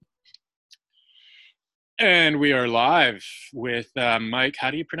And we are live with Mike.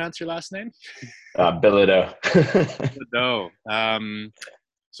 How do you pronounce your last name? Bilodeau. No.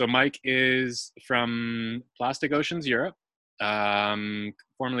 So Mike is from Plastic Oceans Europe,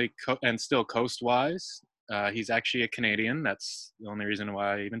 formerly and still Coastwise. He's actually a Canadian. That's the only reason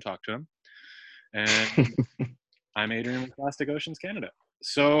why I even talked to him. And I'm Adrian with Plastic Oceans Canada.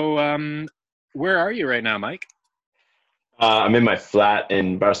 So where are you right now, Mike? I'm in my flat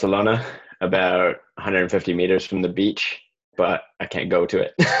in Barcelona, about 150 meters from the beach, but I can't go to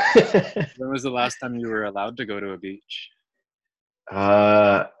it. When was the last time you were allowed to go to a beach?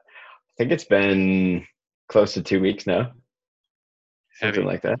 I think it's been close to 2 weeks now, something Heavy.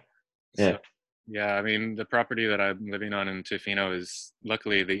 like that. So, Yeah. yeah, I mean, the property that I'm living on in Tofino is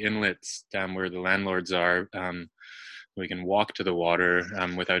luckily the inlets down where the landlords are. We can walk to the water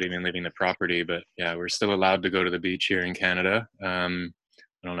without even leaving the property. But yeah, we're still allowed to go to the beach here in Canada.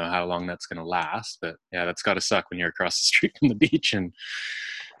 I don't know how long that's going to last, but yeah, that's got to suck when you're across the street from the beach and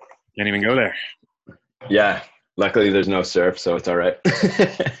can't even go there. Yeah. Luckily, there's no surf, so it's all right.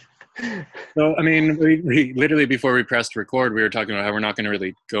 So, I mean, we literally before we pressed record, we were talking about how we're not going to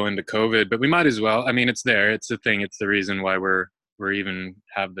really go into COVID, but we might as well. I mean, it's there. It's the thing. It's the reason why we're even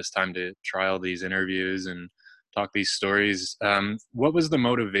have this time to trial these interviews and talk these stories. What was the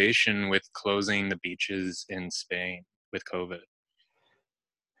motivation with closing the beaches in Spain with COVID?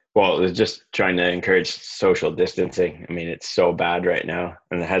 Well, it's just trying to encourage social distancing. I mean, it's so bad right now,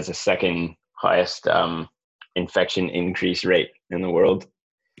 and it has the second highest infection increase rate in the world.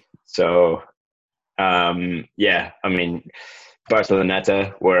 So, yeah, I mean,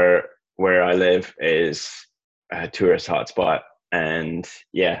 Barceloneta, where I live, is a tourist hotspot, and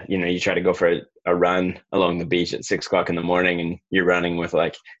yeah, you try to go for a run along the beach at 6 o'clock in the morning, and you're running with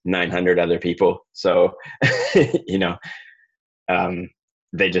like 900 other people. So, you know, um,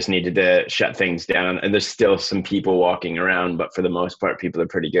 they just needed to shut things down, and there's still some people walking around, but for the most part, people are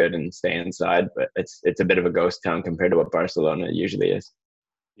pretty good and stay inside. But it's a bit of a ghost town compared to what Barcelona usually is.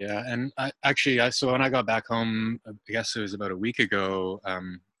 Yeah, and so when I got back home, I guess it was about a week ago.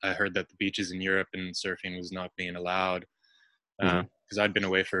 I heard that the beaches in Europe and surfing was not being allowed Mm-hmm. because I'd been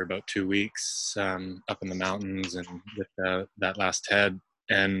away for about 2 weeks up in the mountains and with that last head,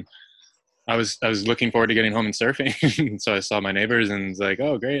 and I was looking forward to getting home and surfing. So I saw my neighbors and was like,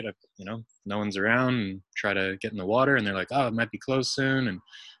 oh great, no one's around, and try to get in the water, and they're like, oh, it might be closed soon, and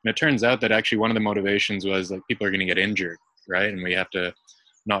it turns out that actually one of the motivations was like people are going to get injured, right, and we have to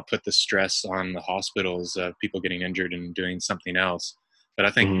not put the stress on the hospitals of people getting injured and doing something else. But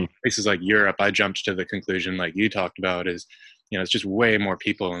I think Mm-hmm. places like Europe, I jumped to the conclusion, like you talked about, is it's just way more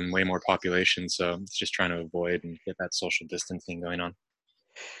people and way more population, so it's just trying to avoid and get that social distancing going on.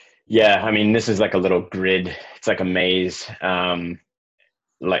 Yeah, I mean, this is like a little grid. It's like a maze,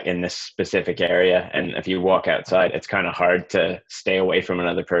 like in this specific area. And if you walk outside, it's kind of hard to stay away from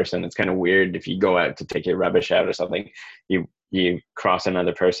another person. It's kind of weird if you go out to take your rubbish out or something. You cross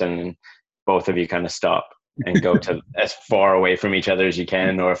another person, and both of you kind of stop and go to as far away from each other as you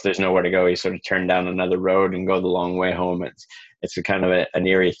can. Or if there's nowhere to go, you sort of turn down another road and go the long way home. It's a kind of an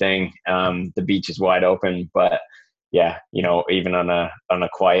eerie thing. The beach is wide open, but yeah, even on a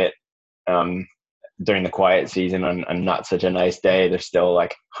quiet um, during the quiet season on not such a nice day, there's still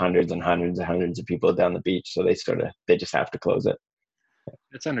like hundreds and hundreds and hundreds of people down the beach. So they just have to close it.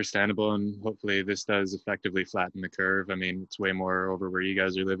 It's understandable, and hopefully this does effectively flatten the curve. I mean, it's way more over where you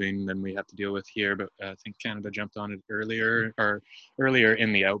guys are living than we have to deal with here, but I think Canada jumped on it earlier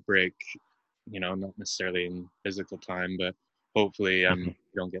in the outbreak, not necessarily in physical time, but hopefully Mhm. we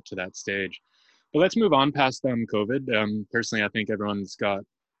don't get to that stage. But let's move on past COVID. Personally, I think everyone's got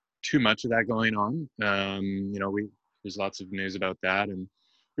too much of that going on. There's lots of news about that, and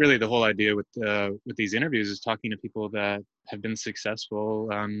really the whole idea with these interviews is talking to people that have been successful,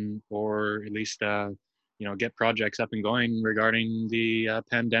 or at least get projects up and going regarding the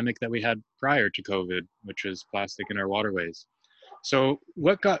pandemic that we had prior to COVID, which was plastic in our waterways. So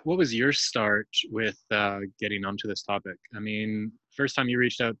what was your start with getting onto this topic? I mean, first time you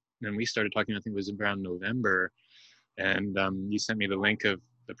reached out and we started talking, I think it was around November, and you sent me the link of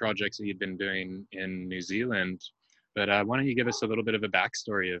the projects that you'd been doing in New Zealand. But why don't you give us a little bit of a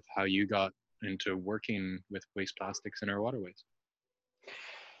backstory of how you got into working with waste plastics in our waterways?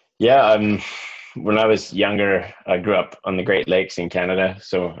 Yeah, when I was younger, I grew up on the Great Lakes in Canada.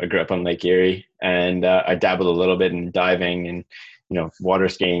 So I grew up on Lake Erie, and I dabbled a little bit in diving and water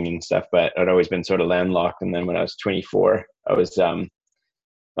skiing and stuff. But I'd always been sort of landlocked. And then when I was 24,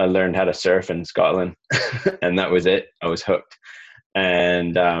 I learned how to surf in Scotland, and that was it. I was hooked.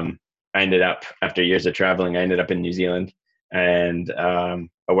 And I ended up, after years of traveling, I ended up in New Zealand, and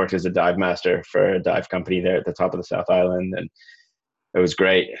I worked as a dive master for a dive company there at the top of the South Island, and it was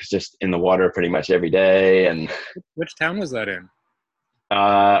great. It's just in the water pretty much every day. And Which town was that in?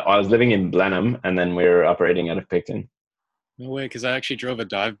 I was living in Blenheim, and then we were operating out of Picton. No way, because I actually drove a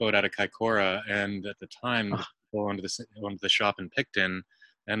dive boat out of Kaikoura, and at the time, the people owned the shop in Picton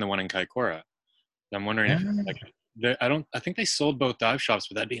and the one in Kaikoura. I'm wondering if like I think they sold both dive shops,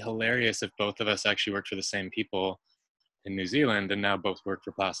 but that'd be hilarious if both of us actually worked for the same people in New Zealand and now both work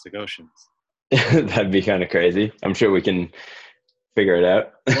for Plastic Oceans. That'd be kind of crazy. I'm sure we can figure it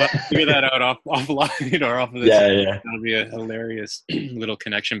out. Well, figure that out offline or off of this. Yeah, yeah, That'll be a hilarious little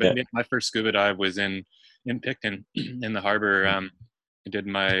connection. But yeah. my first scuba dive was in Picton in the harbor. I did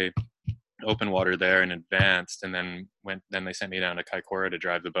my open water there in advanced, and then they sent me down to Kaikoura to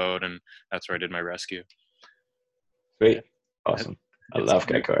drive the boat, and that's where I did my rescue. Sweet, awesome. I love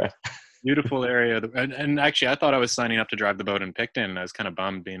Kaikoura. Beautiful area, and actually, I thought I was signing up to drive the boat in Picton. I was kind of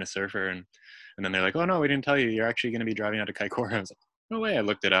bummed being a surfer, and then they're like, "Oh no, we didn't tell you. You're actually going to be driving out to Kaikoura." I was like, "No way!" I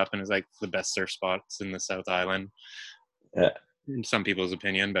looked it up, and it was like the best surf spots in the South Island. Yeah. In some people's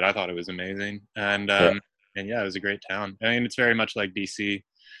opinion, but I thought it was amazing, and Yeah. and yeah, it was a great town. I mean, it's very much like BC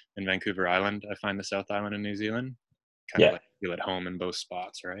and Vancouver Island. I find the South Island in New Zealand kind of like feel at home in both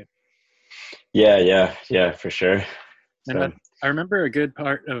spots, right? Yeah, for sure. And I remember a good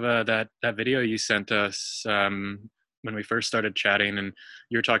part of that video you sent us when we first started chatting, and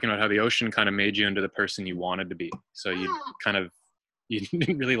you were talking about how the ocean kind of made you into the person you wanted to be. So you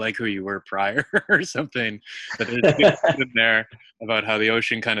didn't really like who you were prior or something, but there's a bit in there about how the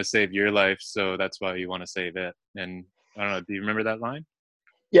ocean kind of saved your life, so that's why you want to save it. And I don't know, do you remember that line?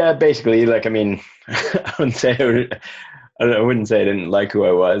 Yeah, basically, like, I mean, I wouldn't say I didn't like who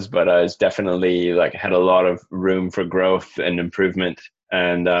I was, but I was definitely like had a lot of room for growth and improvement.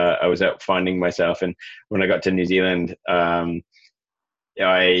 And I was out finding myself. And when I got to New Zealand, I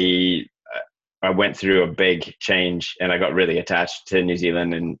I went through a big change, and I got really attached to New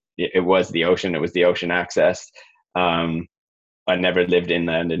Zealand. And it was the ocean. It was the ocean access. Um, I never lived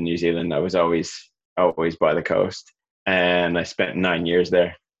inland in New Zealand. I was always by the coast, and I spent 9 years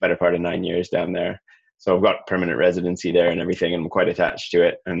there, better part of 9 years down there. So I've got permanent residency there and everything, and I'm quite attached to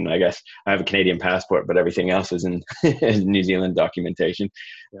it. And I guess I have a Canadian passport, but everything else is in New Zealand documentation.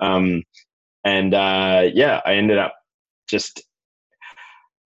 Yeah. Yeah, I ended up just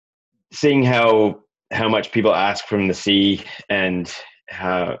seeing how much people ask from the sea, and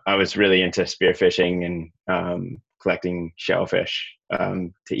how I was really into spearfishing and collecting shellfish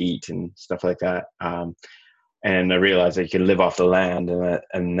to eat and stuff like that. And I realized that you could live off the land,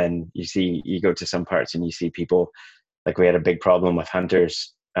 and then you go to some parts and you see people, like we had a big problem with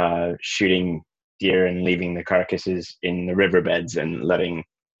hunters shooting deer and leaving the carcasses in the riverbeds and letting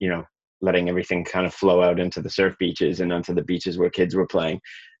everything kind of flow out into the surf beaches and onto the beaches where kids were playing.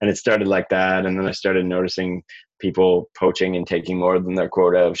 And it started like that. And then I started noticing people poaching and taking more than their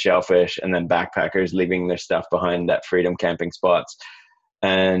quota of shellfish, and then backpackers leaving their stuff behind at freedom camping spots.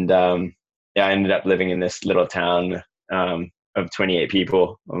 And yeah, I ended up living in this little town of 28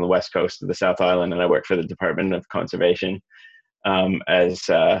 people on the west coast of the South Island. And I worked for the Department of Conservation as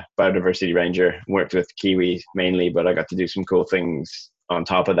a biodiversity ranger. Worked with Kiwis mainly, but I got to do some cool things on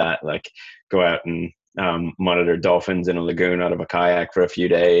top of that, like go out and monitor dolphins in a lagoon out of a kayak for a few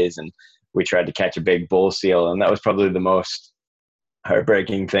days. And we tried to catch a big bull seal. And that was probably the most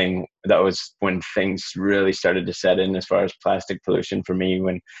heartbreaking thing. That was when things really started to set in as far as plastic pollution for me,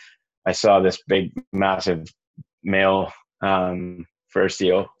 when I saw this big, massive male fur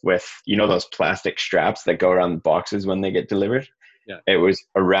seal with, those plastic straps that go around the boxes when they get delivered. Yeah. It was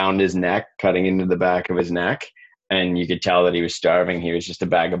around his neck, cutting into the back of his neck. And you could tell that he was starving. He was just a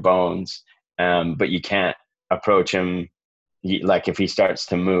bag of bones. But you can't approach him. Like if he starts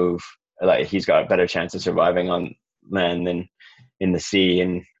to move, like he's got a better chance of surviving on land than in the sea.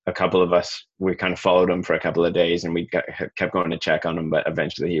 And a couple of us, we kind of followed him for a couple of days, and we kept going to check on him, but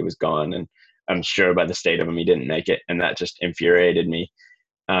eventually he was gone. And I'm sure by the state of him, he didn't make it. And that just infuriated me.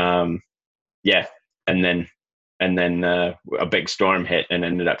 Yeah. And then a big storm hit and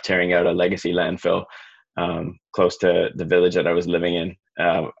ended up tearing out a legacy landfill close to the village that I was living in,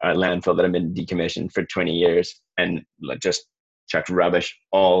 a landfill that had been decommissioned for 20 years, and just chucked rubbish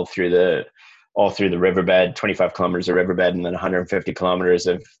all through the riverbed, 25 kilometers of riverbed, and then 150 kilometers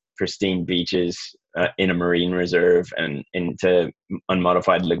of pristine beaches in a marine reserve and into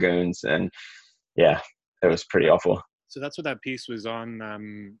unmodified lagoons. And yeah, it was pretty awful. So that's what that piece was on.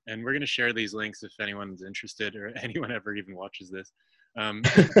 And we're going to share these links if anyone's interested, or anyone ever even watches this.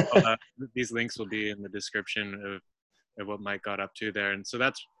 These links will be in the description of what Mike got up to there. And so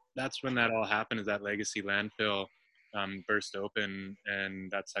that's when that all happened, is that legacy landfill burst open, and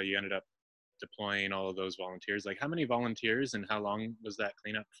that's how you ended up deploying all of those volunteers. Like, how many volunteers and how long was that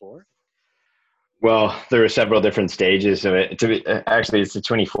cleanup for? Well, there were several different stages of it. Actually, it's the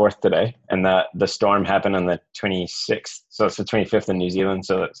 24th today, and the storm happened on the 26th. So it's the 25th in New Zealand.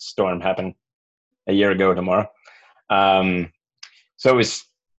 So the storm happened a year ago tomorrow. So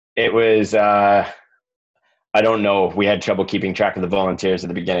it was. I don't know. We had trouble keeping track of the volunteers at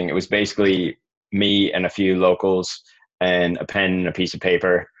the beginning. It was basically me and a few locals and a pen and a piece of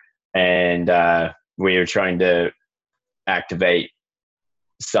paper, and we were trying to activate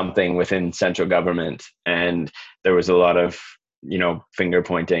something within central government, and there was a lot of finger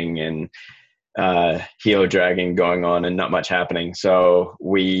pointing and heel dragging going on and not much happening. So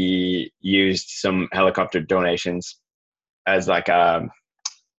we used some helicopter donations as like a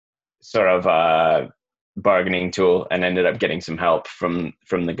sort of a bargaining tool, and ended up getting some help from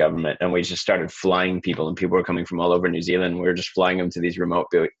the government, and we just started flying people, and people were coming from all over New Zealand. We were just flying them to these remote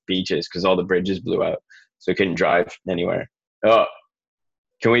beaches because all the bridges blew out, so we couldn't drive anywhere. Oh,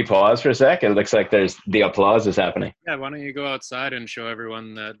 can we pause for a sec? It looks like the applause is happening. Yeah, why don't you go outside and show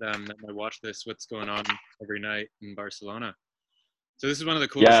everyone that might watch this what's going on every night in Barcelona. So this is one of the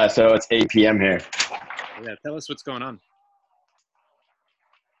coolest. Yeah, so it's 8 p.m. here. Yeah, tell us what's going on.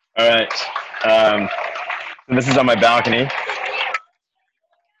 All right. This is on my balcony.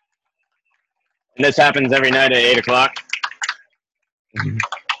 And this happens every night at 8 o'clock.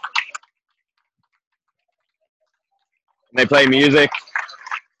 They play music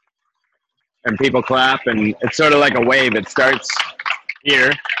and people clap, and it's sort of like a wave. It starts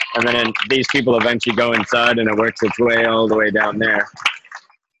here, and then these people eventually go inside, and it works its way all the way down there.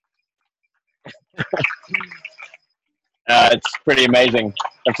 It's pretty amazing.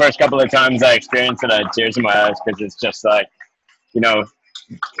 The first couple of times I experienced it, I had tears in my eyes, because it's just like,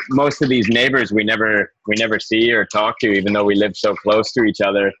 most of these neighbors we never see or talk to, even though we live so close to each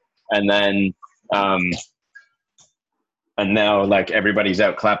other. And then, and now like everybody's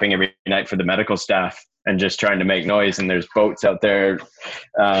out clapping every night for the medical staff and just trying to make noise. And there's boats out there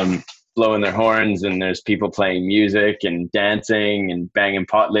blowing their horns, and there's people playing music and dancing and banging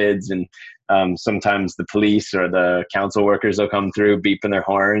pot lids. And sometimes the police or the council workers will come through beeping their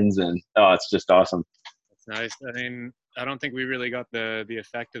horns, and it's just awesome. That's nice. I mean, I don't think we really got the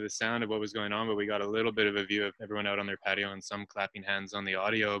effect of the sound of what was going on, but we got a little bit of a view of everyone out on their patio and some clapping hands on the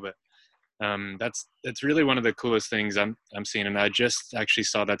audio. But that's really one of the coolest things I'm seeing, and I just actually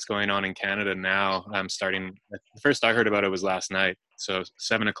saw that's going on in Canada now. Starting, the first I heard about it was last night. So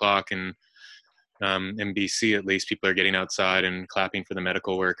 7 o'clock in BC, at least, people are getting outside and clapping for the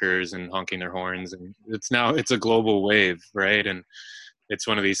medical workers and honking their horns, and it's a global wave, right? And it's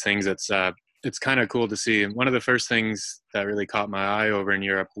one of these things that's it's kind of cool to see. And one of the first things that really caught my eye over in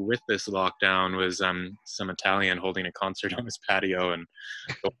Europe with this lockdown was some Italian holding a concert on his patio, and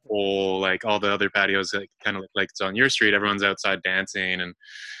the whole, like all the other patios that kind of look like it's on your street, everyone's outside dancing and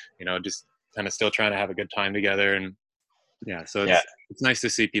just kind of still trying to have a good time together. And yeah, so it's nice to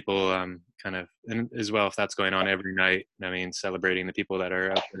see people kind of, and as well, if that's going on every night, I mean, celebrating the people that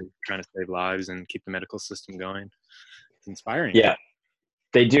are out there trying to save lives and keep the medical system going. It's inspiring. Yeah.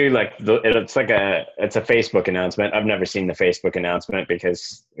 They do, like, it's a Facebook announcement. I've never seen the Facebook announcement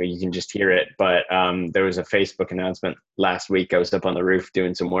because you can just hear it. But there was a Facebook announcement last week. I was up on the roof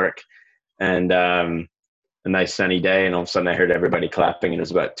doing some work, and a nice sunny day, and all of a sudden I heard everybody clapping. It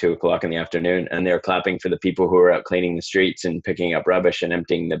was about 2 o'clock in the afternoon, and they were clapping for the people who were out cleaning the streets and picking up rubbish and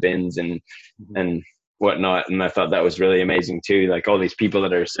emptying the bins and whatnot. And I thought that was really amazing too. Like, all these people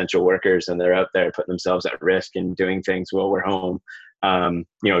that are essential workers, and they're out there putting themselves at risk and doing things while we're home,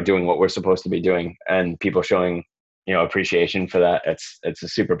 doing what we're supposed to be doing, and people showing, appreciation for that. It's a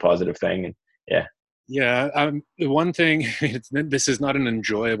super positive thing. And the one thing, this is not an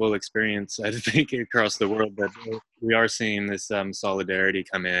enjoyable experience, I think, across the world, but we are seeing this solidarity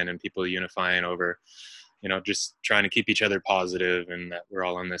come in, and people unifying over, just trying to keep each other positive, and that we're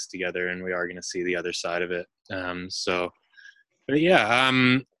all in this together, and we are going to see the other side of it.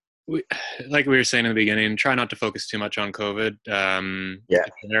 Like we were saying in the beginning, try not to focus too much on COVID.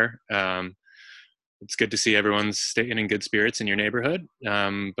 It's good to see everyone's staying in good spirits in your neighborhood. I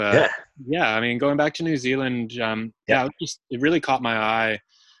mean, going back to New Zealand, it really caught my eye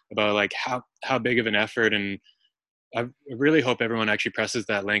about like how big of an effort, and I really hope everyone actually presses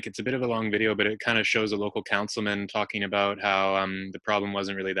that link. It's a bit of a long video, but it kind of shows a local councilman talking about how the problem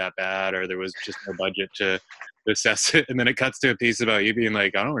wasn't really that bad, or there was just no budget to assess it. And then it cuts to a piece about you being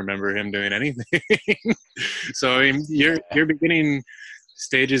like, I don't remember him doing anything. So I mean, your beginning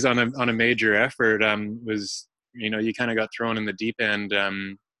stages on a major effort was, you kind of got thrown in the deep end.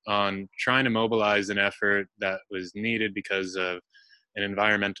 on trying to mobilize an effort that was needed because of an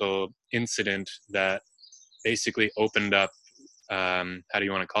environmental incident that basically opened up, how do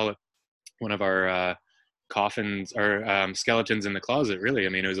you want to call it? One of our coffins or skeletons in the closet, really. I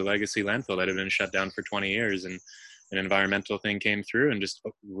mean, it was a legacy landfill that had been shut down for 20 years, and an environmental thing came through and just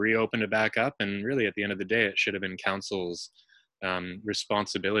reopened it back up. And really, at the end of the day, it should have been council's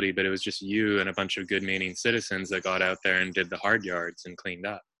responsibility, but it was just you and a bunch of good meaning citizens that got out there and did the hard yards and cleaned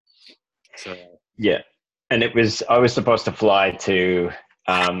up. So yeah. And I was supposed to fly to,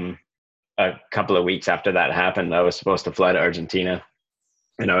 a couple of weeks after that happened, I was supposed to fly to Argentina,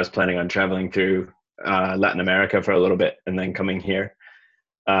 and I was planning on traveling through Latin America for a little bit and then coming here.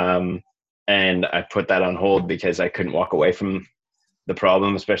 And I put that on hold because I couldn't walk away from the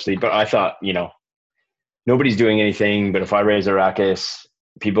problem, especially. But I thought, nobody's doing anything, but if I raise a ruckus,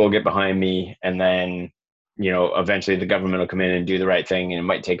 people will get behind me, and then, eventually the government will come in and do the right thing, and it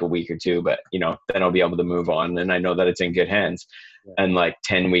might take a week or two, but, then I'll be able to move on, and I know that it's in good hands. Yeah. And like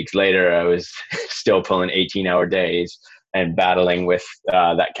 10 weeks later, I was still pulling 18-hour days and battling with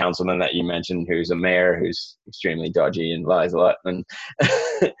that councilman that you mentioned, who's a mayor who's extremely dodgy and lies a lot and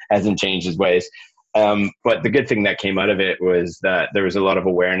hasn't changed his ways. But the good thing that came out of it was that there was a lot of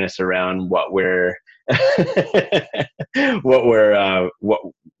awareness around what we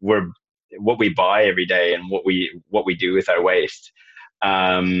buy every day and what we do with our waste.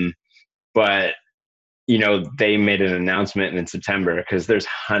 But they made an announcement in September, because there's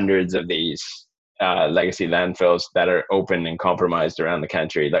hundreds of these legacy landfills that are open and compromised around the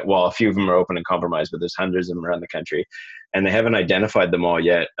country. A few of them are open and compromised, but there's hundreds of them around the country, and they haven't identified them all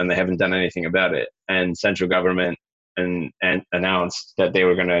yet, and they haven't done anything about it. And central government and announced that they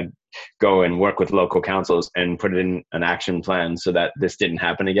were going to go and work with local councils and put in an action plan so that this didn't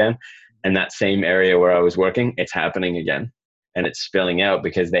happen again. And that same area where I was working, it's happening again, and it's spilling out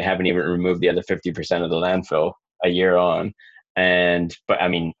because they haven't even removed the other 50% of the landfill a year on. But I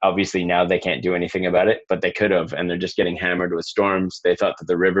mean, obviously now they can't do anything about it, but they could have, and they're just getting hammered with storms. They thought that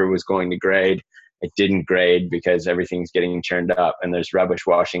the river was going to grade. It didn't grade because everything's getting churned up, and there's rubbish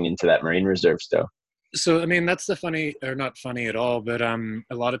washing into that marine reserve still. So, I mean, that's the funny, or not funny at all, but a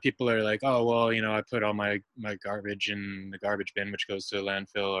lot of people are like, oh, well, I put all my garbage in the garbage bin, which goes to a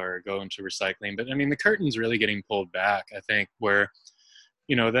landfill or go into recycling. But I mean, the curtain's really getting pulled back, I think, where,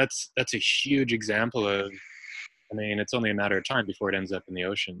 that's a huge example of, I mean, it's only a matter of time before it ends up in the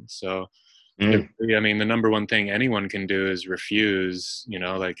ocean. So, I mean, the number one thing anyone can do is refuse,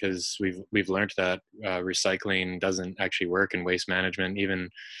 because we've learned that recycling doesn't actually work in waste management, even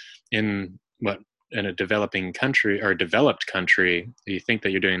in a developing country or developed country. You think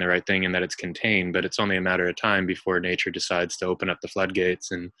that you're doing the right thing and that it's contained, but it's only a matter of time before nature decides to open up the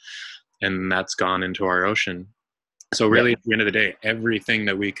floodgates, and that's gone into our ocean. So really, at the end of the day, everything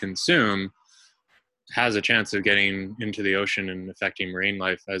that we consume has a chance of getting into the ocean and affecting marine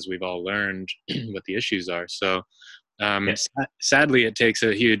life, as we've all learned what the issues are. So sadly, it takes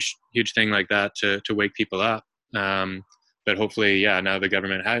a huge thing like that to wake people up. But hopefully, now the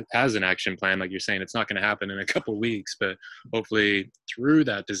government has an action plan. Like you're saying, it's not going to happen in a couple of weeks, but hopefully through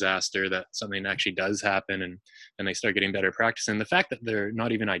that disaster, that something actually does happen, and they start getting better practice. And the fact that they're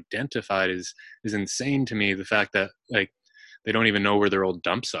not even identified is insane to me. The fact that they don't even know where their old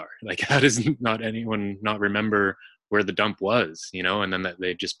dumps are. Like, how does not anyone not remember where the dump was, and then that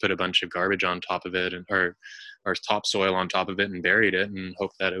they just put a bunch of garbage on top of it, or topsoil on top of it, and buried it and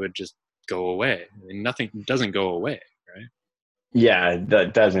hope that it would just go away. I mean, nothing doesn't go away. Right? Yeah,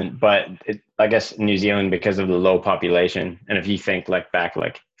 that doesn't. But I guess New Zealand, because of the low population, and if you think back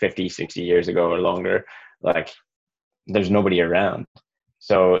 50, 60 years ago or longer, there's nobody around.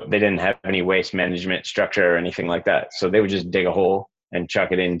 So they didn't have any waste management structure or anything like that. So they would just dig a hole and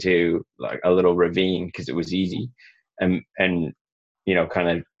chuck it into a little ravine because it was easy, and kind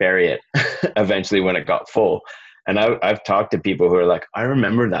of bury it eventually when it got full. And I've talked to people who are like, I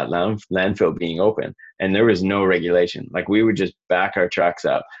remember that landfill being open and there was no regulation. We would just back our trucks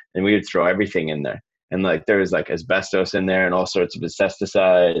up and we would throw everything in there. And there was asbestos in there and all sorts of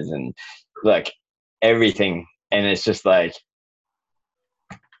pesticides and everything. And it's just it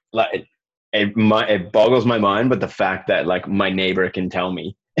boggles my mind. But the fact that my neighbor can tell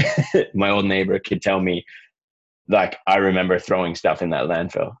me, my old neighbor could tell me, I remember throwing stuff in that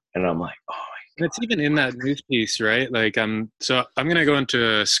landfill. And I'm like, oh. It's even in that news piece, right? So I'm going to go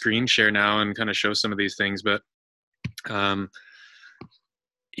into a screen share now and kind of show some of these things, but I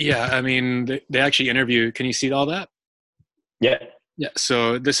mean, they actually interview, can you see all that? Yeah. Yeah.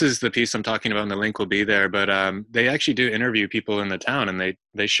 So this is the piece I'm talking about and the link will be there, but they actually do interview people in the town and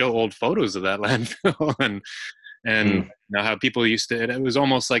they show old photos of that landfill And Mm. now how people used to, it was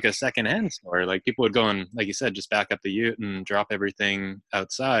almost like a secondhand store. Like people would go and, like you said, just back up the ute and drop everything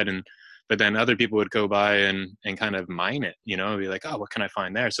outside. But then other people would go by and kind of mine it, be like, oh, what can I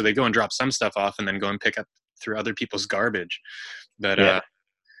find there? So they go and drop some stuff off and then go and pick up through other people's garbage. But, Yeah.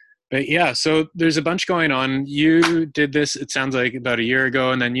 but yeah, so there's a bunch going on. You did this, it sounds like about a year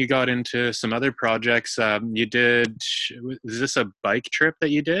ago, and then you got into some other projects. Is this a bike trip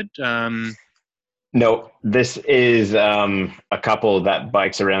that you did? No, this is a couple that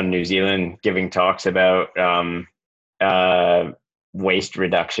bikes around New Zealand giving talks about uh, waste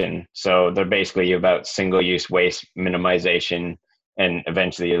reduction. So they're basically about single-use waste minimization and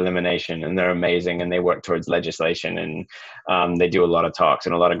eventually elimination. And they're amazing, and they work towards legislation, and they do a lot of talks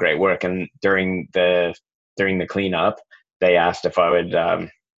and a lot of great work. And during the cleanup, they asked if I would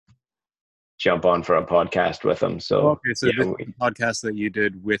jump on for a podcast with them. So Okay, so yeah, this is a podcast that you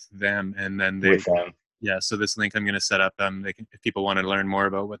did with them, and then with them. yeah. So this link I'm going to set up. If people want to learn more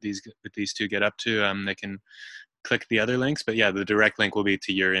about what these two get up to, they can click the other links. But yeah, the direct link will be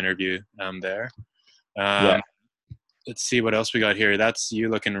to your interview there. Yeah. Let's see what else we got here. That's you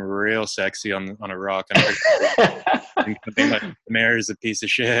looking real sexy on a rock. The mayor is a piece of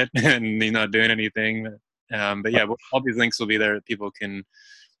shit and he's not doing anything. But yeah, all these links will be there that people can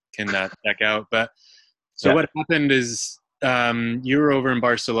check out. But so what happened is you were over in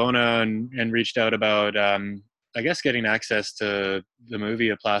Barcelona and reached out about I guess getting access to the movie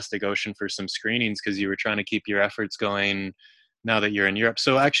A Plastic Ocean for some screenings because you were trying to keep your efforts going now that you're in Europe.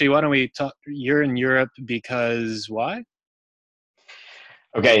 So actually, why don't we talk? You're in Europe because why?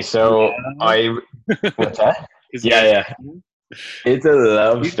 Okay, so what's that? Yeah. It's a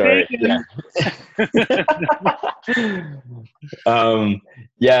love story. Yeah.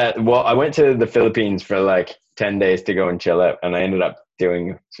 Yeah. Well, I went to the Philippines for like 10 days to go and chill out, and I ended up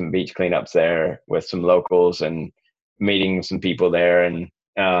doing some beach cleanups there with some locals and meeting some people there, and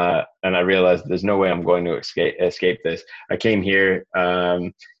I realized there's no way I'm going to escape this. I came here,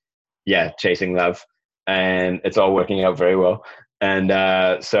 chasing love, and it's all working out very well. And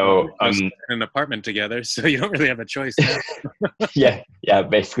so I'm in an apartment together, so you don't really have a choice now. yeah,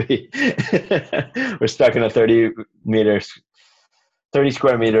 basically. We're stuck in a 30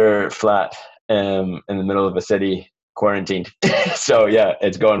 square meter flat in the middle of a city, quarantined. So yeah,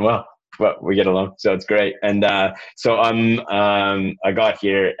 it's going well. But we get along, so it's great. And so I got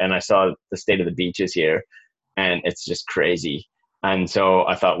here and I saw the state of the beaches here, and it's just crazy. And so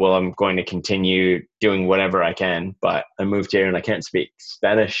I thought, well, I'm going to continue doing whatever I can. But I moved here and I can't speak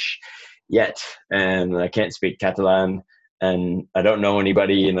Spanish yet, and I can't speak Catalan, and I don't know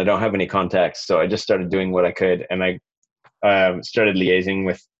anybody, and I don't have any contacts. So I just started doing what I could, and I started liaising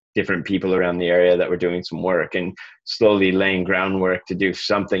with different people around the area that were doing some work and slowly laying groundwork to do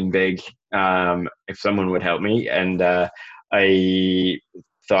something big if someone would help me. And I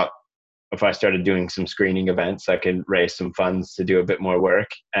thought, if I started doing some screening events, I could raise some funds to do a bit more work.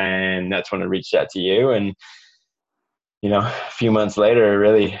 And that's when I reached out to you. And, a few months later,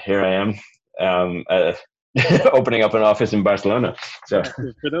 really, here I am, opening up an office in Barcelona. So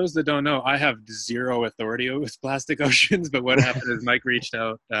for those that don't know, I have zero authority with Plastic Oceans, but what happened is Mike reached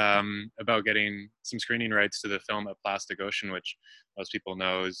out about getting some screening rights to the film A Plastic Ocean, which most people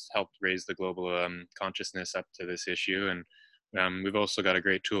know has helped raise the global consciousness up to this issue. And we've also got a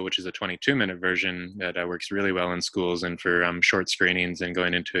great tool, which is a 22-minute version that works really well in schools and for short screenings and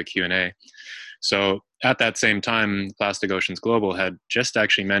going into a Q&A. So at that same time, Plastic Oceans Global had just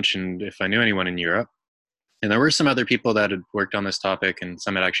actually mentioned if I knew anyone in Europe. And there were some other people that had worked on this topic, and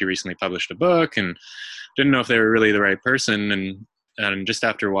some had actually recently published a book and didn't know if they were really the right person. And just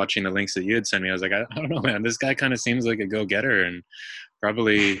after watching the links that you had sent me, I was like, I don't know, man, this guy kind of seems like a go-getter and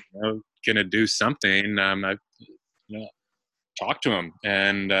probably going to do something. I talked to him,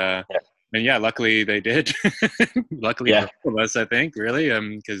 and yeah, luckily they did. Luckily for all of us, I think, really,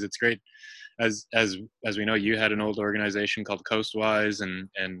 because it's great. As we know, you had an old organization called Coastwise, and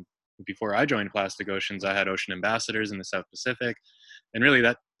before I joined Plastic Oceans, I had Ocean Ambassadors in the South Pacific, and really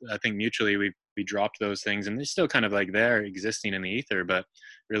that I think mutually we dropped those things, and they're still kind of like there existing in the ether, but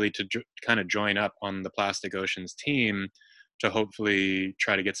really to kind of join up on the Plastic Oceans team to hopefully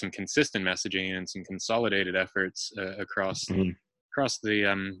try to get some consistent messaging and some consolidated efforts across the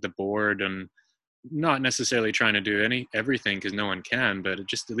board, and not necessarily trying to do everything because no one can, but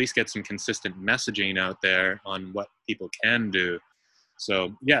just at least get some consistent messaging out there on what people can do.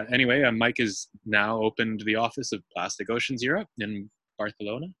 So yeah, anyway, Mike has now opened the office of Plastic Oceans Europe in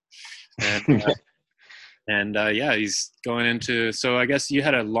Barcelona. And yeah, he's going into, so I guess you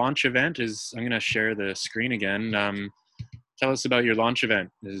had a launch event. I'm going to share the screen again. Tell us about your launch event.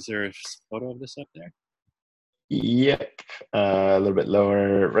 Is there a photo of this up there? Yep. A little bit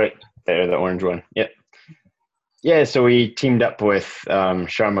lower, right there, the orange one. Yep. Yeah, so we teamed up with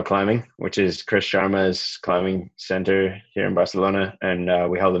Sharma Climbing, which is Chris Sharma's climbing center here in Barcelona, and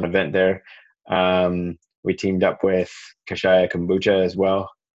we held an event there. We teamed up with Kashaya Kombucha as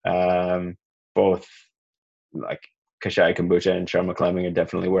well. Both like Kashaya Kombucha and Sharma Climbing are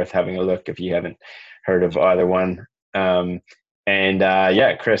definitely worth having a look if you haven't heard of either one.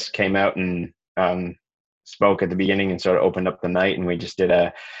 Yeah, Chris came out and spoke at the beginning and sort of opened up the night, and we did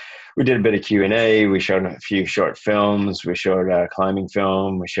a bit of Q&A. We showed a few short films. We showed a climbing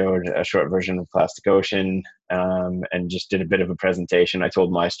film. We showed a short version of Plastic Ocean, and just did a bit of a presentation. I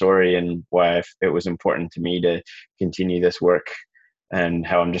told my story and why it was important to me to continue this work, and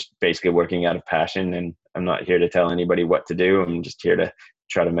how I'm just basically working out of passion, and I'm not here to tell anybody what to do. I'm just here to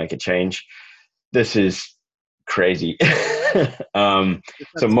try to make a change. This is crazy.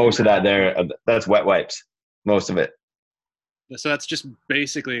 So most of that there, that's wet wipes, most of it. So that's just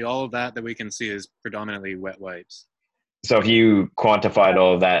basically all of that we can see is predominantly wet wipes. So if you quantified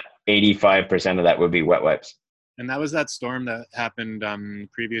all of that, 85% of that would be wet wipes. And that was that storm that happened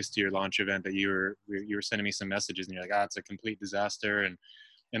previous to your launch event that you were sending me some messages, and you're like, it's a complete disaster, and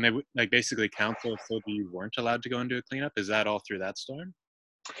they like basically council told you weren't allowed to go and do a cleanup. Is that all through that storm?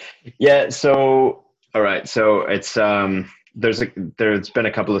 Yeah. So all right. So it's there's been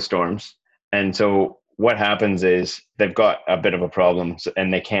a couple of storms, and so what happens is they've got a bit of a problem,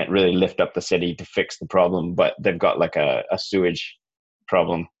 and they can't really lift up the city to fix the problem, but they've got like a sewage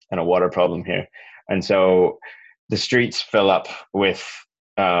problem and a water problem here. And so the streets fill up with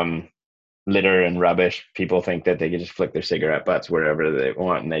litter and rubbish. People think that they can just flick their cigarette butts wherever they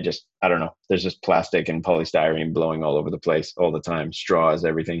want, and they just, I don't know, there's just plastic and polystyrene blowing all over the place all the time, straws,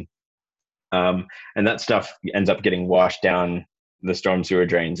 everything. And that stuff ends up getting washed down the storm sewer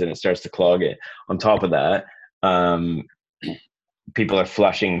drains, and it starts to clog it. On top of that, people are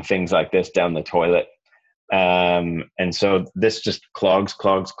flushing things like this down the toilet. And so this just clogs.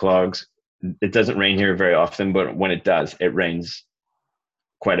 It doesn't rain here very often, but when it does, it rains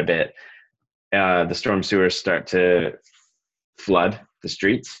quite a bit. The storm sewers start to flood the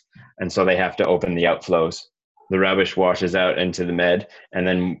streets, and so they have to open the outflows. The rubbish washes out into the med, and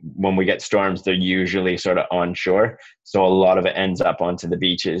then when we get storms, they're usually sort of onshore, so a lot of it ends up onto the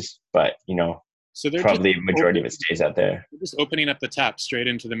beaches, but so probably a majority of it stays out there. They're just opening up the tap straight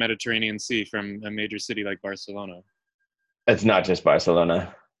into the Mediterranean Sea from a major city like Barcelona. It's not just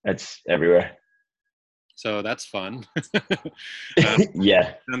Barcelona, it's everywhere. So that's fun.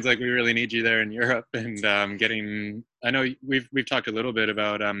 Yeah. Sounds like we really need you there in Europe, and I know we've talked a little bit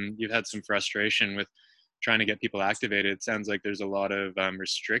about you've had some frustration with trying to get people activated. It sounds like there's a lot of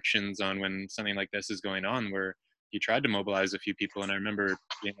restrictions on when something like this is going on, where you tried to mobilize a few people, and I remember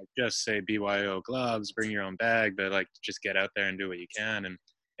being like, just say BYO gloves, bring your own bag, but like just get out there and do what you can,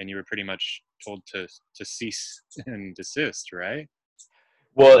 and you were pretty much told to cease and desist, right?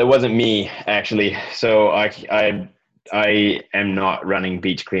 Well, it wasn't me actually. So I am not running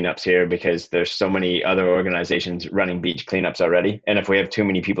beach cleanups here because there's so many other organizations running beach cleanups already. And if we have too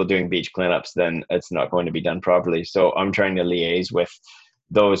many people doing beach cleanups, then it's not going to be done properly. So I'm trying to liaise with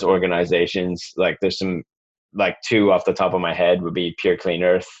those organizations. Like there's some, like two off the top of my head would be Pure Clean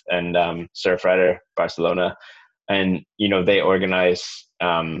Earth and Surfrider Barcelona. And, they organize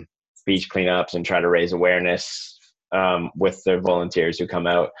beach cleanups and try to raise awareness with their volunteers who come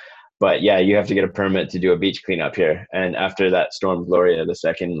out. But yeah, you have to get a permit to do a beach cleanup here. And after that Storm Gloria, the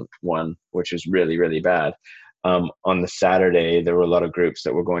second one, which was really, really bad, on the Saturday, there were a lot of groups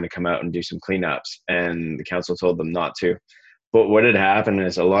that were going to come out and do some cleanups, and the council told them not to. But what had happened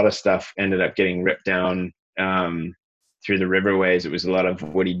is a lot of stuff ended up getting ripped down through the riverways. It was a lot of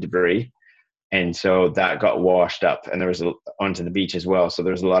woody debris. And so that got washed up, and there was onto the beach as well. So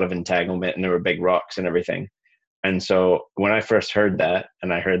there was a lot of entanglement, and there were big rocks and everything. And so when I first heard that,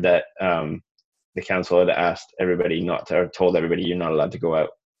 and I heard that the council had asked everybody not to, or told everybody, you're not allowed to go out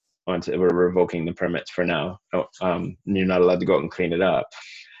we're revoking the permits for now. You're not allowed to go out and clean it up.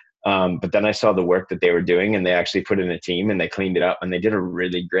 But then I saw the work that they were doing, and they actually put in a team and they cleaned it up, and they did a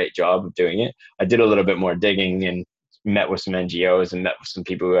really great job of doing it. I did a little bit more digging and met with some NGOs and met with some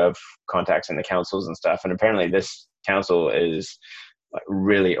people who have contacts in the councils and stuff. And apparently this council is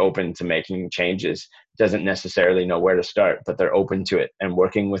really open to making changes, doesn't necessarily know where to start, but they're open to it and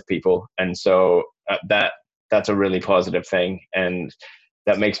working with people. And so that's a really positive thing. And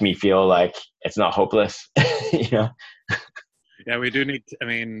that makes me feel like it's not hopeless. Yeah, we do need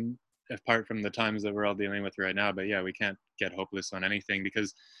apart from the times that we're all dealing with right now. But yeah, we can't get hopeless on anything,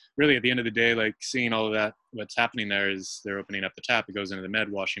 because really at the end of the day, like seeing all of that, what's happening there is they're opening up the tap, it goes into the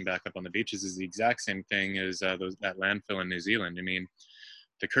med, washing back up on the beaches is the exact same thing as that landfill in New Zealand. I mean,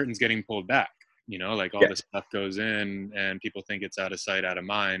 the curtain's getting pulled back, you know, like all Yeah. this stuff goes in and people think it's out of sight, out of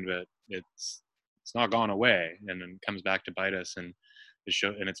mind, but it's not gone away, and then comes back to bite us. And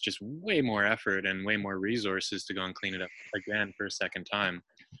and it's just way more effort and way more resources to go and clean it up again for a second time.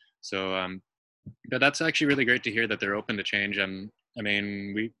 So, but that's actually really great to hear that they're open to change. I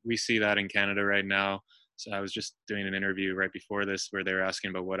mean, we see that in Canada right now. So I was just doing an interview right before this where they were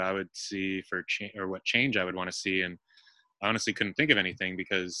asking about what I would see for change, or what change I would want to see, and I honestly couldn't think of anything,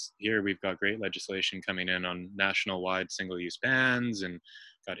 because here we've got great legislation coming in on national wide single-use bans, and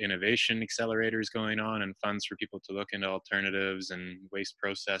got innovation accelerators going on, and funds for people to look into alternatives and waste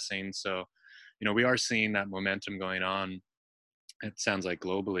processing. So, you know, we are seeing that momentum going on. It sounds like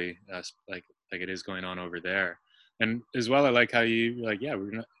globally, like it is going on over there. And as well, I like how you like, yeah,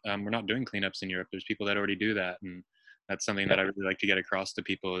 we're not doing cleanups in Europe. There's people that already do that, and that's something that I really like to get across to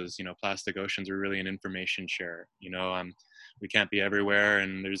people is, you know, plastic oceans are really an information share. You know, we can't be everywhere,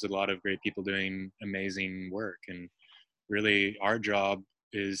 and there's a lot of great people doing amazing work, and really our job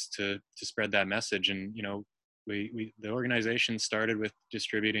is to spread that message. And you know, the organization started with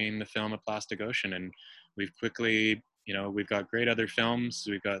distributing the film A Plastic Ocean, and we've quickly, you know, we've got great other films.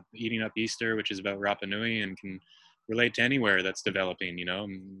 We've got Eating Up Easter, which is about Rapa Nui and can relate to anywhere that's developing, you know,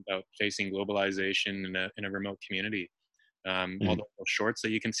 about facing globalization in a remote community. All Mm. the little shorts that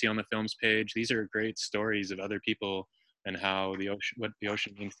you can see on the films page, these are great stories of other people and how the ocean, what the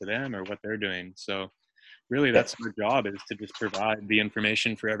ocean means to them or what they're doing. So really Yeah. that's our job, is to just provide the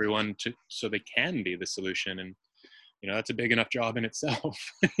information for everyone to, so they can be the solution. And you know, that's a big enough job in itself.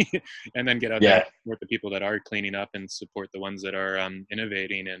 And then get out there and Yeah. support the people that are cleaning up, and support the ones that are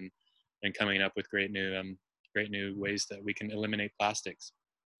innovating and coming up with great new ways that we can eliminate plastics.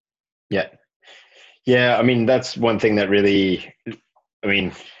 Yeah. Yeah. I mean, that's one thing that really, I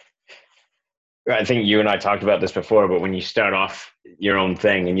mean, I think you and I talked about this before, but when you start off your own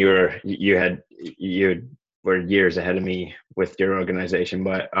thing, and you were years ahead of me with your organization,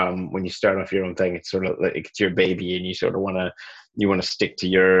 but when you start off your own thing, it's sort of like it's your baby, and you sort of want to stick to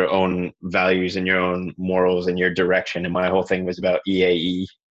your own values and your own morals and your direction. And my whole thing was about EAE,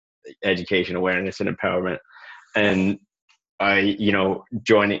 education, awareness, and empowerment. And I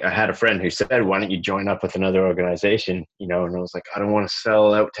had a friend who said, why don't you join up with another organization? You know, and I was like, I don't want to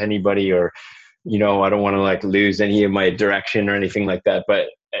sell out to anybody, or, you know, I don't want to like lose any of my direction or anything like that. But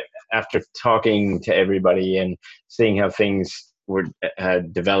after talking to everybody and seeing how things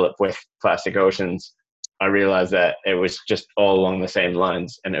had developed with Plastic Oceans, I realized that it was just all along the same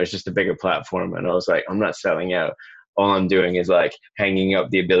lines, and it was just a bigger platform. And I was like, I'm not selling out. All I'm doing is like hanging up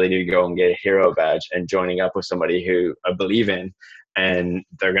the ability to go and get a hero badge and joining up with somebody who I believe in, and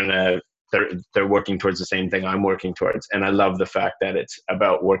they're working towards the same thing I'm working towards. And I love the fact that it's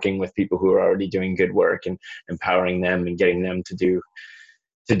about working with people who are already doing good work and empowering them and getting them to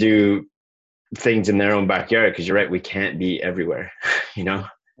do things in their own backyard. Because you're right, we can't be everywhere, you know.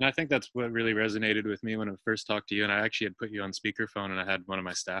 And I think that's what really resonated with me when I first talked to you. And I actually had put you on speakerphone, and I had one of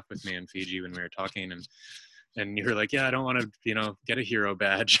my staff with me in Fiji when we were talking, and you were like, yeah, I don't want to, you know, get a hero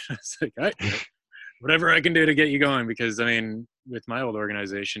badge. It's like, all right, whatever I can do to get you going. Because I mean, with my old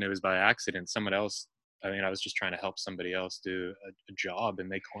organization, it was by accident. Someone else, I mean, I was just trying to help somebody else do a job,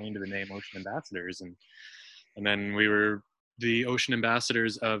 and they coined the name Ocean Ambassadors. And then we were the Ocean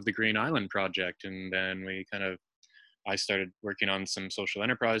Ambassadors of the Green Island Project. And then I started working on some social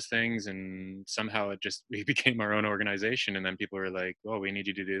enterprise things, and somehow we became our own organization. And then people were like, oh, we need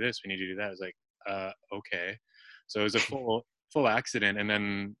you to do this, we need you to do that. I was like, okay. So it was a full accident. And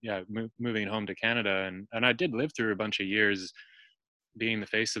then yeah, moving home to Canada, and I did live through a bunch of years being the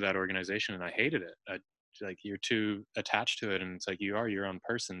face of that organization, and I hated it. Like, you're too attached to it, and it's like you are your own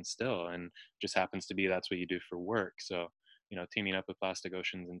person still, and just happens to be that's what you do for work. So, you know, teaming up with Plastic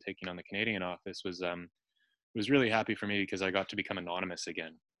Oceans and taking on the Canadian office was really happy for me, because I got to become anonymous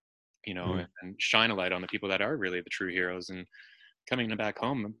again, you know, Mm. and shine a light on the people that are really the true heroes. And coming back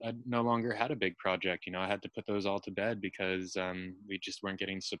home, I no longer had a big project. You know, I had to put those all to bed, because we just weren't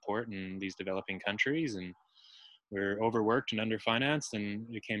getting support in these developing countries, and we're overworked and underfinanced. And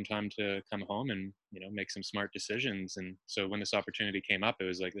it came time to come home and, you know, make some smart decisions. And so when this opportunity came up, it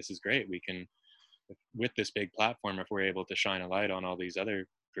was like, this is great. We can, with this big platform, if we're able to shine a light on all these other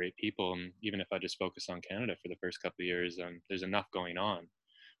great people, and even if I just focus on Canada for the first couple of years, there's enough going on.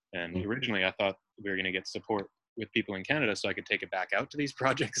 And Mm. originally I thought we were going to get support with people in Canada so I could take it back out to these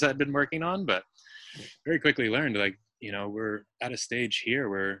projects I'd been working on, but very quickly learned, like, we're at a stage here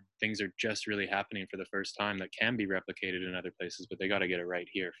where things are just really happening for the first time that can be replicated in other places, but they got to get it right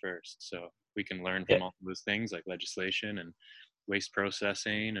here first. So we can learn Yeah. from all of those things like legislation and waste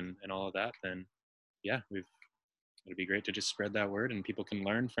processing and all of that. Then, yeah, it'd be great to just spread that word, and people can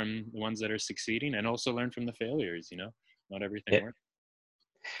learn from the ones that are succeeding and also learn from the failures. Not everything Yeah. works.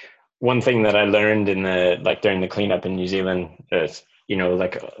 One thing that I learned during the cleanup in New Zealand is,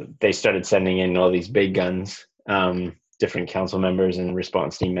 they started sending in all these big guns, different council members and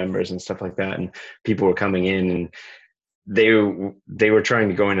response team members and stuff like that. And people were coming in, and they were trying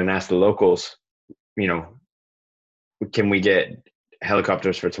to go in and ask the locals, can we get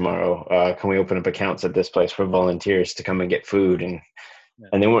helicopters for tomorrow? Can we open up accounts at this place for volunteers to come and get food? And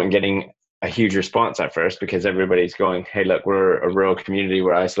they weren't getting a huge response at first, because everybody's going, hey, look, we're a rural community,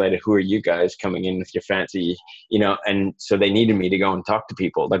 we're isolated, who are you guys coming in with your fancy, and so they needed me to go and talk to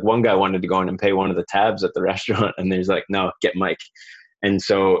people. Like, one guy wanted to go in and pay one of the tabs at the restaurant, and there's like, no, get Mike. And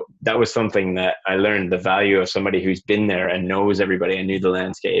so that was something that I learned, the value of somebody who's been there and knows everybody. I knew the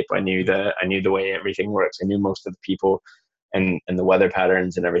landscape, I knew the way everything works, I knew most of the people and the weather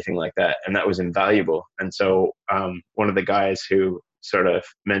patterns and everything like that, and that was invaluable. And so one of the guys who sort of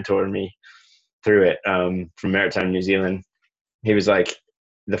mentored me through it, from Maritime New Zealand, he was like,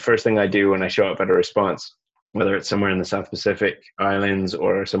 the first thing I do when I show up at a response, whether it's somewhere in the South Pacific Islands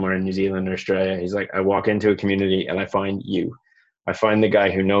or somewhere in New Zealand or Australia, he's like, I walk into a community and I find you. I find the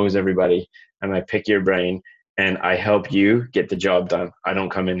guy who knows everybody, and I pick your brain and I help you get the job done. I don't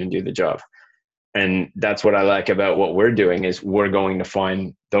come in and do the job. And that's what I like about what we're doing, is we're going to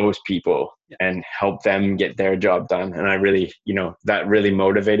find those people and help them get their job done. And I really, that really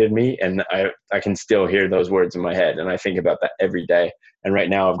motivated me. And I can still hear those words in my head. And I think about that every day. And right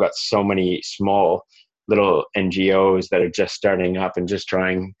now I've got so many small little NGOs that are just starting up and just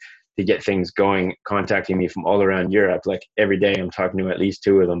trying to get things going, contacting me from all around Europe. Like, every day I'm talking to at least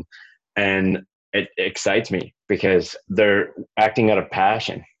 2 of them. And it excites me because they're acting out of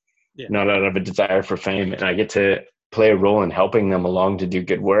passion. Yeah. Not out of a desire for fame, and I get to play a role in helping them along to do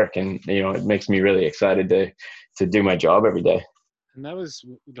good work. And it makes me really excited to do my job every day. And that was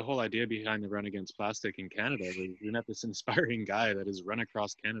the whole idea behind the Run Against Plastic in Canada. We met this inspiring guy that has run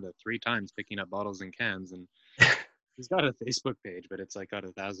across Canada 3 times picking up bottles and cans, and he's got a Facebook page, but it's like got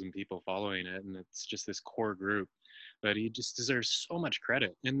 1,000 people following it, and it's just this core group. But he just deserves so much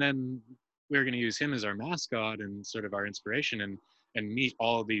credit. And then we're going to use him as our mascot and sort of our inspiration, and meet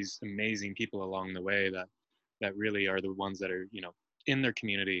all these amazing people along the way that really are the ones that are, in their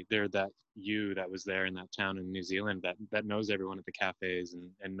community. They're that was there in that town in New Zealand that knows everyone at the cafes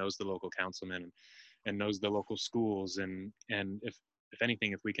and knows the local councilman and knows the local schools. And if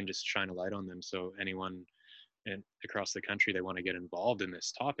anything, if we can just shine a light on them, so anyone across the country, they want to get involved in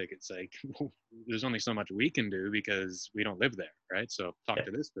this topic, it's like, there's only so much we can do because we don't live there, right? So talk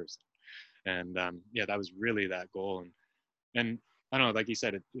to this person. And that was really that goal. And I don't know, like you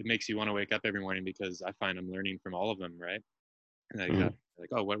said, it makes you want to wake up every morning, because I find I'm learning from all of them, right? And like,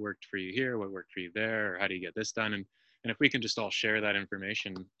 oh, what worked for you here? What worked for you there? Or how do you get this done? And if we can just all share that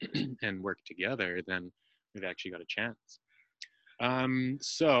information and work together, then we've actually got a chance.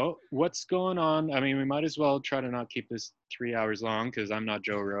 So what's going on? I mean, we might as well try to not keep this 3 hours long, because I'm not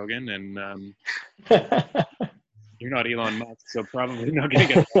Joe Rogan, and you're not Elon Musk, so probably not going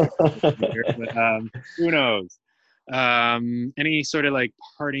to get here, but who knows? Any sort of like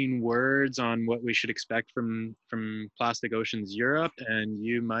parting words on what we should expect from Plastic Oceans Europe and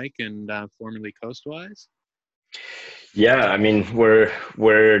you, Mike, and formerly Coastwise? Yeah, I mean,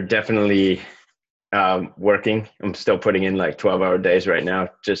 we're definitely working. I'm still putting in like 12-hour days right now.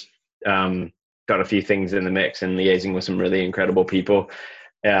 Just got a few things in the mix and liaising with some really incredible people.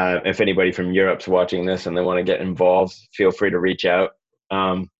 If anybody from Europe's watching this and they want to get involved, feel free to reach out.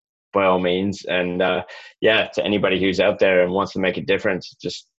 By all means. And to anybody who's out there and wants to make a difference,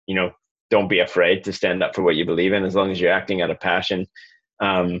 just, don't be afraid to stand up for what you believe in, as long as you're acting out of passion,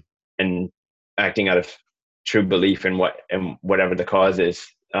 and acting out of true belief in whatever the cause is.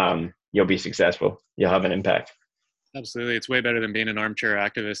 You'll be successful. You'll have an impact. Absolutely. It's way better than being an armchair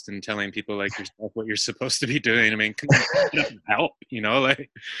activist and telling people like yourself what you're supposed to be doing. I mean, come on, help,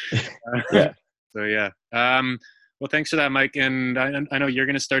 Yeah. So yeah. Well, thanks for that, Mike. And I know you're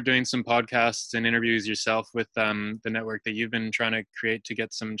going to start doing some podcasts and interviews yourself with the network that you've been trying to create to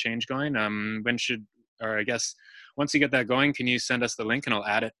get some change going. I guess once you get that going, can you send us the link and I'll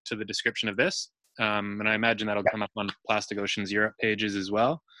add it to the description of this? And I imagine that'll come up on Plastic Oceans Europe pages as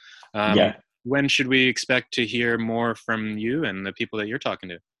well. When should we expect to hear more from you and the people that you're talking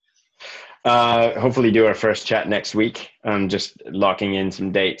to? Hopefully do our first chat next week. I'm just locking in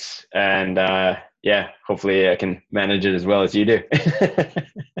some dates, and yeah, hopefully I can manage it as well as you do.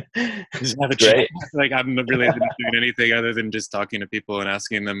 Just have a It's chat. great. Like I'm really not doing anything other than just talking to people and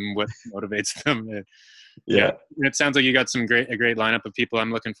asking them what motivates them. Yeah, Yeah. it sounds like you got a great lineup of people.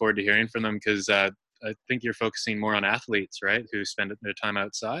 I'm looking forward to hearing from them because I think you're focusing more on athletes, right? Who spend their time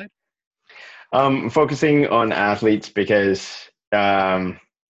outside. Focusing on athletes because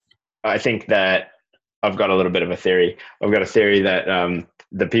I think that I've got a little bit of a theory. I've got a theory that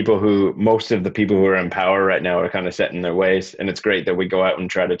most of the people who are in power right now are kind of set in their ways. And it's great that we go out and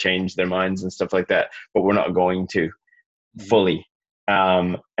try to change their minds and stuff like that, but we're not going to Mm-hmm. fully.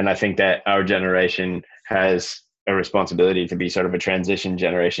 And I think that our generation has a responsibility to be sort of a transition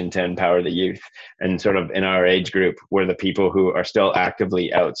generation to empower the youth. And sort of in our age group, we're the people who are still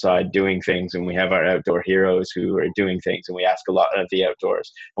actively outside doing things, and we have our outdoor heroes who are doing things, and we ask a lot of the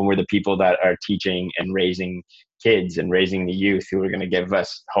outdoors. And we're the people that are teaching and raising kids and raising the youth who are going to give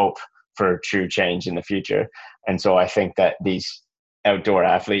us hope for true change in the future. And so I think that these outdoor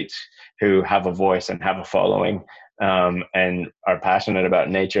athletes who have a voice and have a following, and are passionate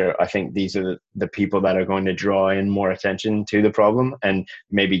about nature, I think these are the people that are going to draw in more attention to the problem, and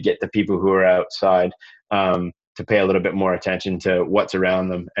maybe get the people who are outside to pay a little bit more attention to what's around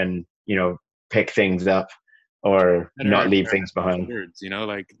them, and pick things up or Better not our leave things behind. stewards,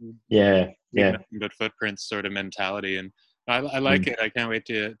 like Yeah, leave yeah. nothing but footprints sort of mentality. And I like Mm. it. I can't wait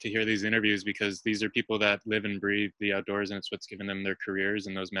to hear these interviews because these are people that live and breathe the outdoors, and it's what's given them their careers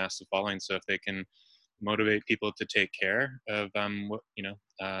and those massive followings. So if they can motivate people to take care of what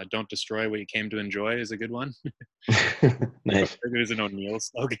don't destroy what you came to enjoy is a good one. Nice. It was an O'Neill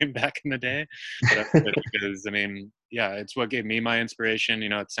slogan back in the day, but that's good because yeah, it's what gave me my inspiration.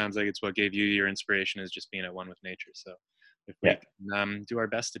 It sounds like it's what gave you your inspiration, is just being at one with nature. So if we Yeah. can do our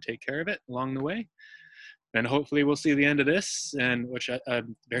best to take care of it along the way, then hopefully we'll see the end of this, and which I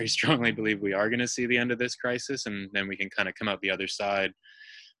very strongly believe we are going to see the end of this crisis, and then we can kind of come out the other side,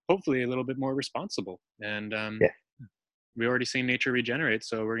 hopefully a little bit more responsible. And Yeah. we already seen nature regenerate,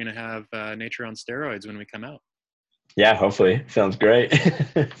 so we're going to have nature on steroids when we come out. Yeah, hopefully. Sounds great.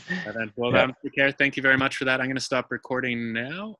 Well, Yeah. take care. Thank you very much for that. I'm going to stop recording now.